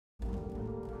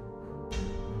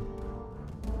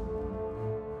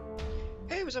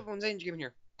what's up, everyone's Agent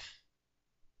here.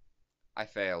 I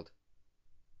failed.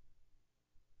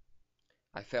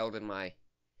 I failed in my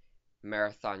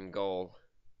marathon goal.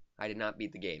 I did not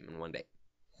beat the game in one day.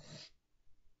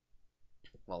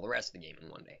 Well, the rest of the game in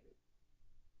one day.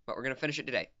 But we're going to finish it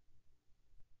today.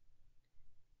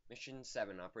 Mission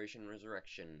 7, Operation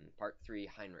Resurrection, Part 3,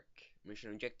 Heinrich. Mission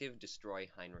objective, destroy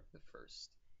Heinrich I.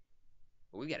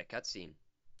 Well, we got a cutscene.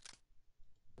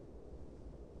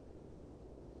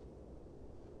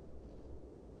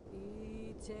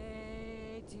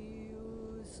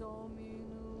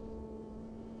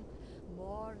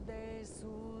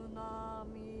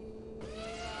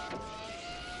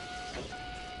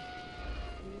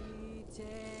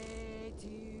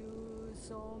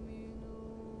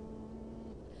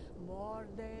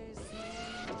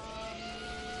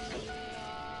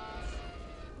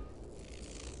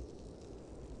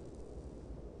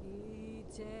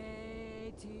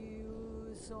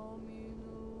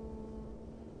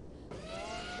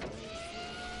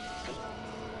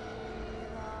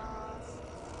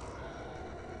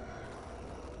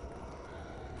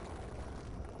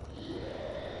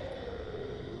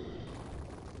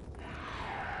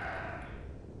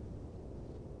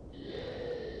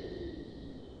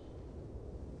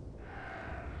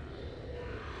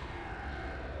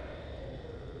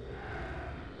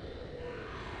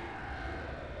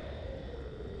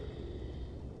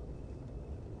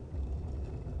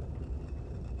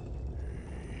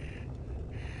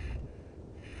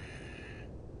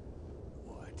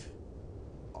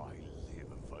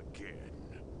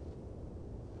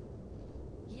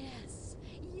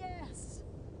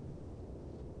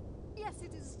 Yes,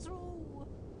 it is true.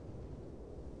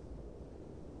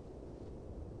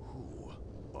 Who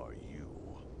are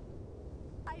you?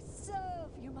 I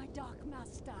serve you, my dark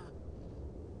master.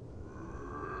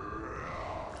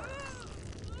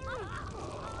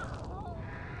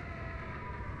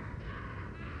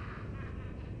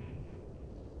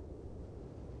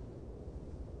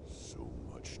 So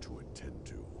much to attend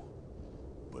to,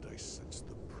 but I sense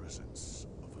the presence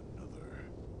of another.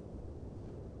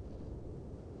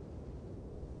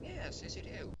 Yes, you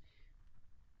do.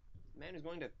 Man is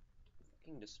going to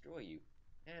fucking destroy you.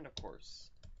 And of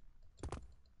course,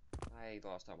 I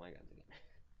lost all my guns again.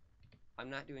 I'm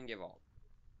not doing give all.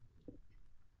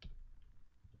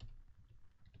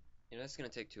 You know, this is gonna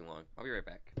take too long. I'll be right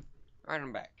back. Alright,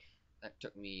 I'm back. That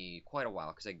took me quite a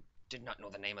while because I did not know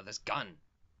the name of this gun.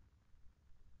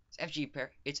 It's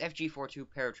FG-42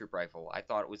 Paratroop Rifle. I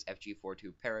thought it was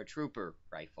FG-42 Paratrooper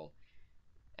Rifle.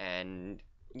 And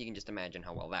you can just imagine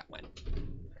how well that went.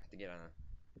 I have to get on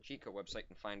a cheat code website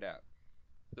and find out.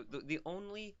 The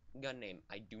only gun name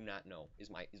I do not know is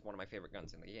one of my favorite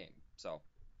guns in the game. So,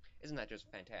 isn't that just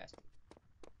fantastic?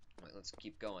 Alright, let's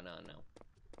keep going on now.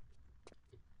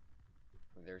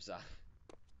 There's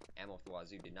ammo with the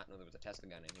wazoo. Did not know there was a Tesla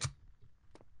gun in here.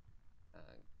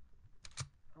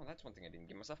 Oh, that's one thing I didn't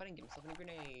give myself. I didn't give myself any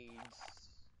grenades.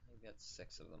 I got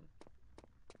 6 of them.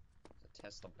 There's a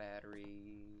Tesla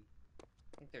battery.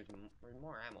 I think there's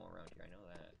more ammo around here. I know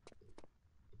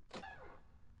that.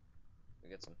 We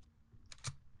got some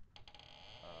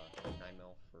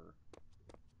 9mm for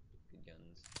good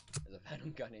guns. There's a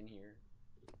venom gun in here.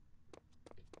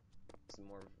 Some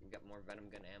more. We got more venom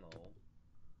gun ammo.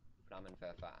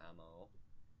 Flammenwerfer ammo.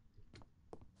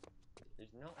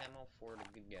 There's no ammo for the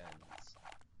good guns.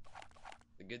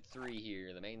 The good 3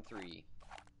 here, the main 3.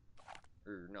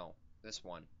 Or no, this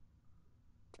one.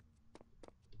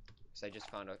 Because I just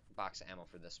found a box of ammo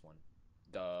for this one.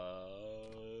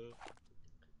 Duh.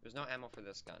 There's no ammo for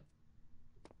this gun.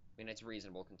 I mean, it's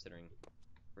reasonable considering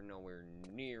we're nowhere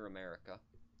near America.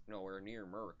 Nowhere near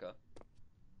America.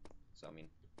 So, I mean,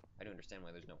 I do understand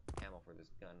why there's no ammo for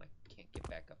this gun. I can't get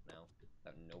back up now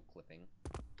without no clipping.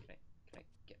 Can I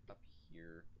get up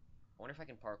here? I wonder if I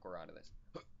can parkour out of this.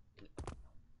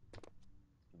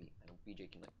 I know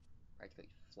BJ can, like, practically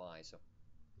fly, so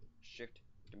shift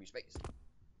W space.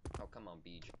 Oh, come on,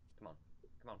 BJ. Come on.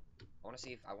 Come on. I want to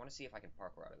see if I can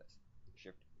parkour out of this.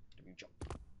 Shift W jump.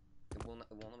 It won't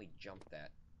let me jump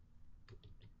that.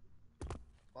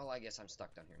 Well, I guess I'm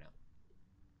stuck down here now.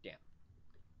 Damn.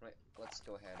 Right, let's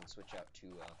go ahead and switch out to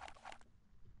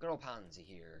good old Panzer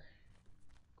here.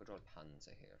 Good old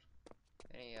Panzer here.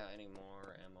 Any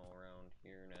more ammo around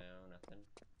here now? Nothing.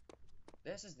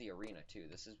 This is the arena too.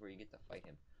 This is where you get to fight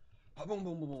him. Ha boom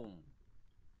boom boom boom.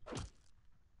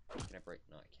 Can I break?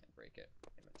 No, I can't break it.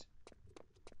 Damn it.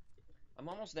 I'm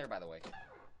almost there, by the way.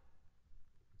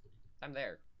 I'm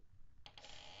there.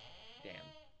 Damn.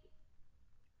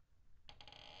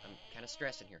 I'm kind of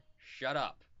stressing here. Shut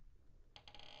up.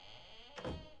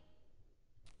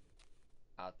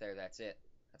 Out there, that's it.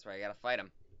 That's right, I gotta fight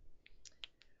him.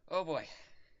 Oh boy.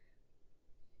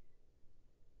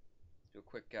 Do a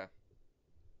quick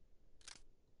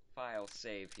file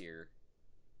save here.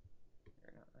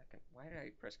 Why did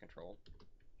I press control?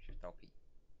 Shift LP.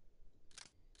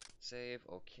 Save,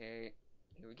 okay.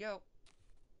 Here we go.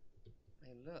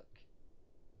 Hey, look.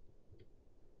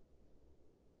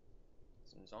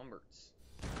 Some zombies.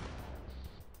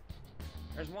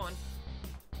 There's one.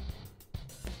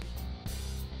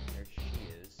 There she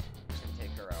is. I'm just gonna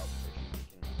take her out so she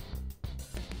can.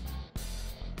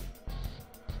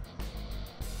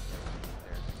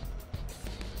 There.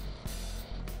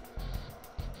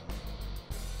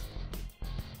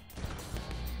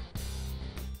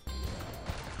 I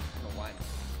don't know why I'm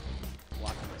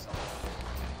blocking myself.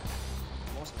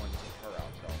 I most want to take her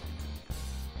out though.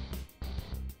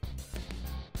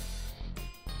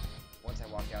 Once I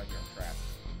walk out here, I'm trapped.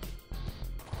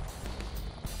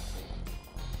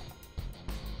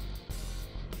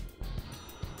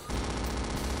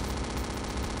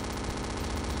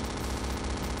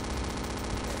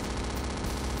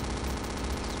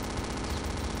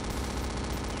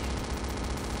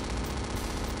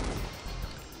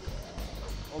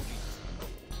 Oh Jesus.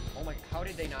 Oh my, how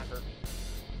did they not hurt me?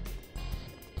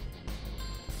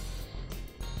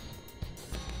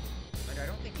 And I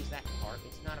don't think he's that hard.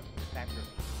 It's not a factor of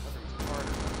whether he's hard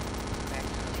or not. It's a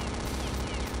factor of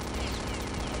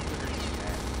how good are you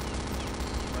at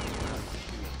running around and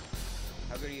shooting?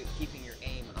 How good are you at keeping your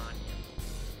aim on him?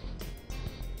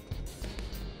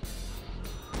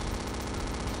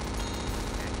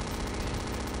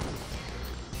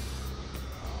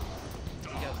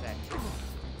 He does that too.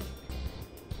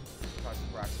 Causes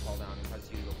rocks to fall down and causes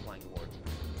you to go flying towards him.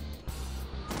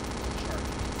 Charge.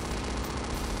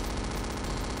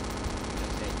 He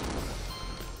does that, you will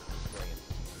destroy him.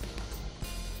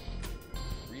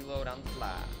 Reload on the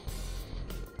fly.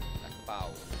 Like a bow.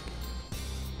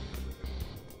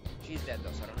 She's dead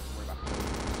though, so I don't have to worry about her.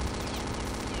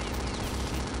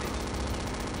 She's the big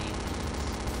dangerous.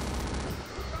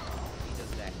 He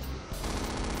does that too.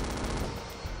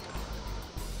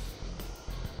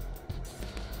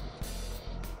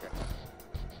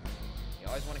 You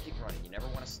always want to keep running. You never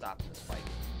want to stop in this fight.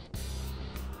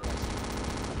 Otherwise,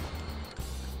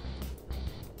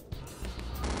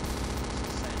 you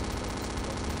send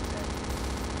those dead.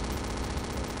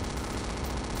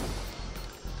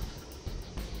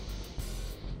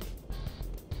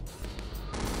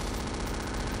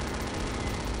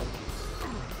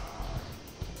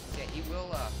 Yeah, he will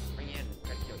bring you in and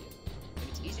try to kill you. And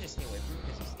it's easy to stay away from him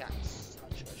because he's got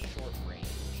such a short range.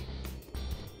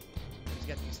 He's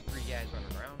got these three guys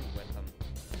running around with him.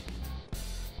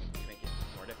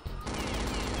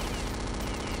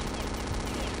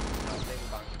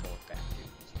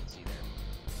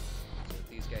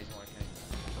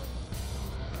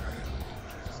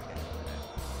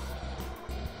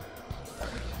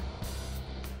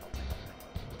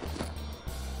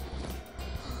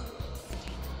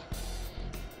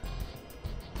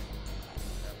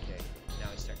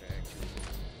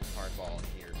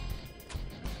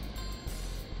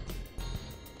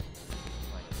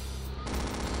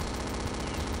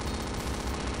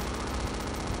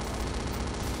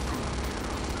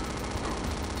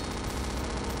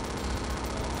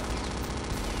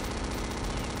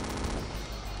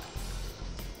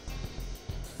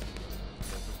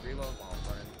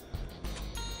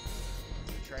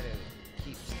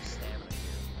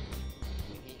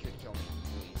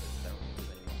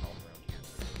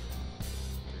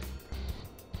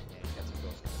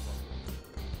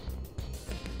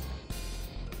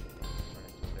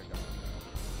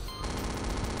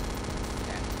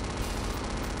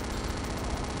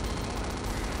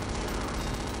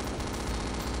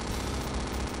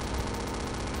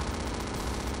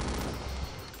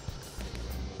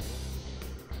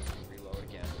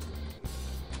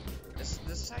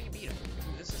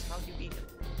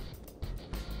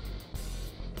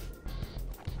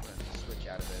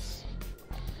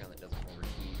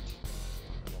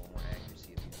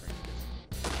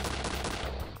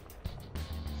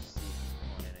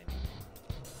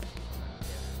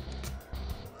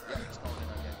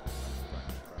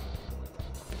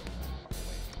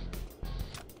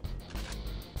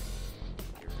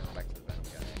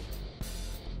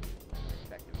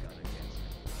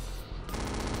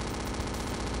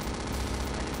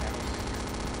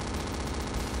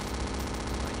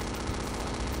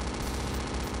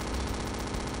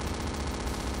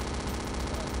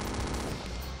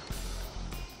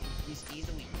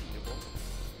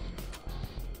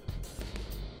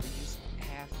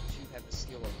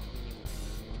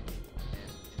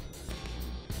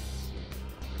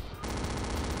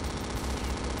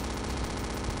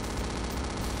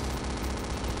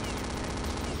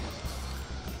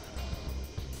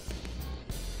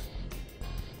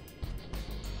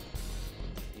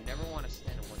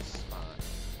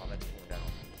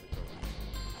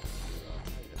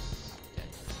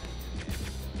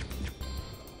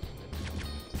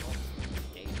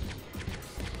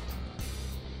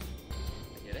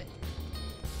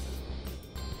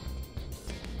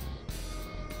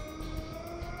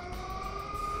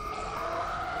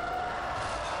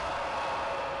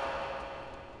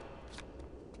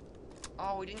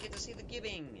 we didn't get to see the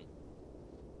gibbing.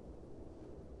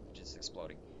 Just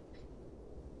exploding.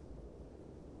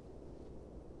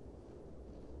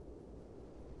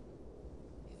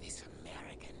 This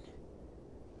American,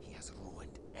 he has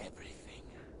ruined everything.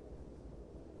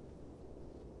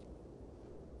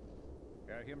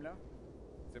 Herr Himmler,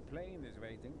 the plane is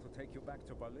waiting to take you back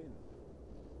to Berlin.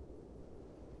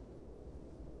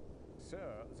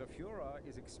 Sir, the Führer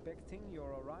is expecting your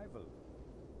arrival.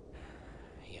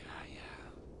 Yeah.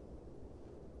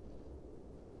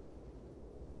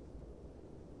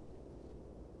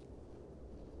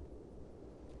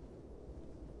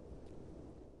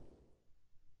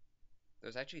 It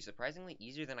was actually surprisingly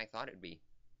easier than I thought it'd be.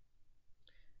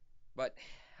 But,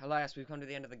 alas, we've come to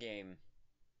the end of the game.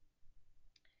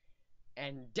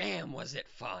 And damn, was it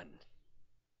fun!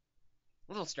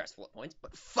 A little stressful at points,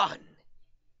 but fun!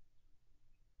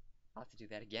 I'll have to do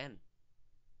that again.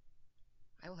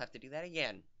 I will have to do that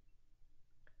again.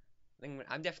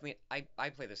 I'm definitely... I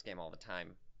play this game all the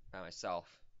time by myself,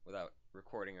 without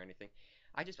recording or anything.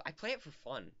 I play it for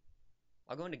fun.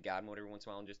 I'll go into God mode every once in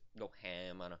a while and just go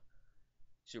ham on a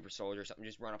super soldier or something,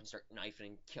 just run up and start knifing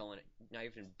and killing it,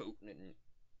 knifing and booting it, and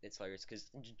it's hilarious, because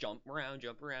you jump around,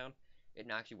 it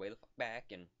knocks you way the fuck back,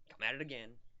 and come at it again.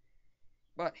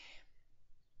 But,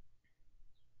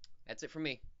 that's it for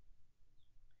me.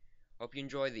 Hope you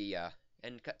enjoy the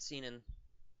end cutscene, and,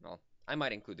 well, I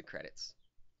might include the credits.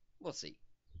 We'll see.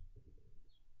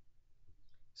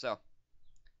 So,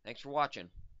 thanks for watching.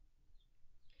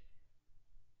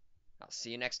 I'll see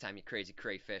you next time, you crazy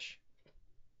crayfish.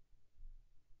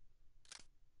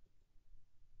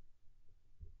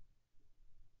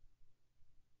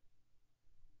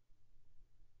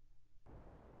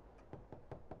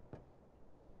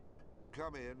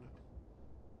 Come in.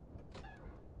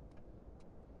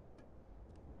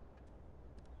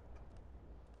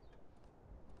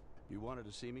 You wanted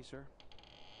to see me, sir?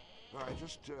 I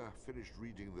just finished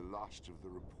reading the last of the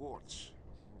reports.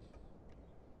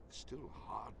 It's still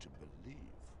hard to believe.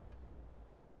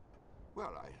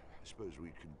 Well, I suppose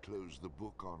we can close the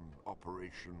book on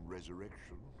Operation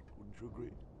Resurrection, wouldn't you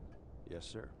agree? Yes,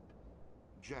 sir.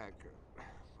 Jack,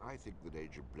 I think that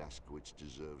Agent Blazkowicz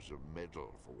deserves a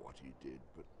medal for what he did,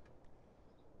 but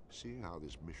seeing how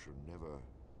this mission never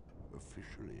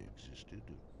officially existed...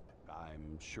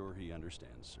 I'm sure he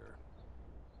understands, sir.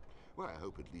 Well, I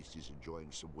hope at least he's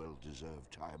enjoying some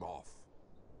well-deserved time off.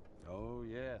 Oh,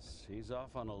 yes. He's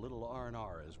off on a little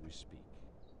R&R as we speak.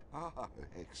 Ah,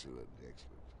 excellent,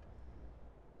 excellent.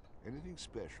 Anything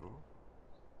special?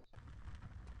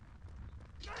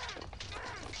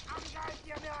 Angreift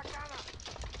die Amerikaner!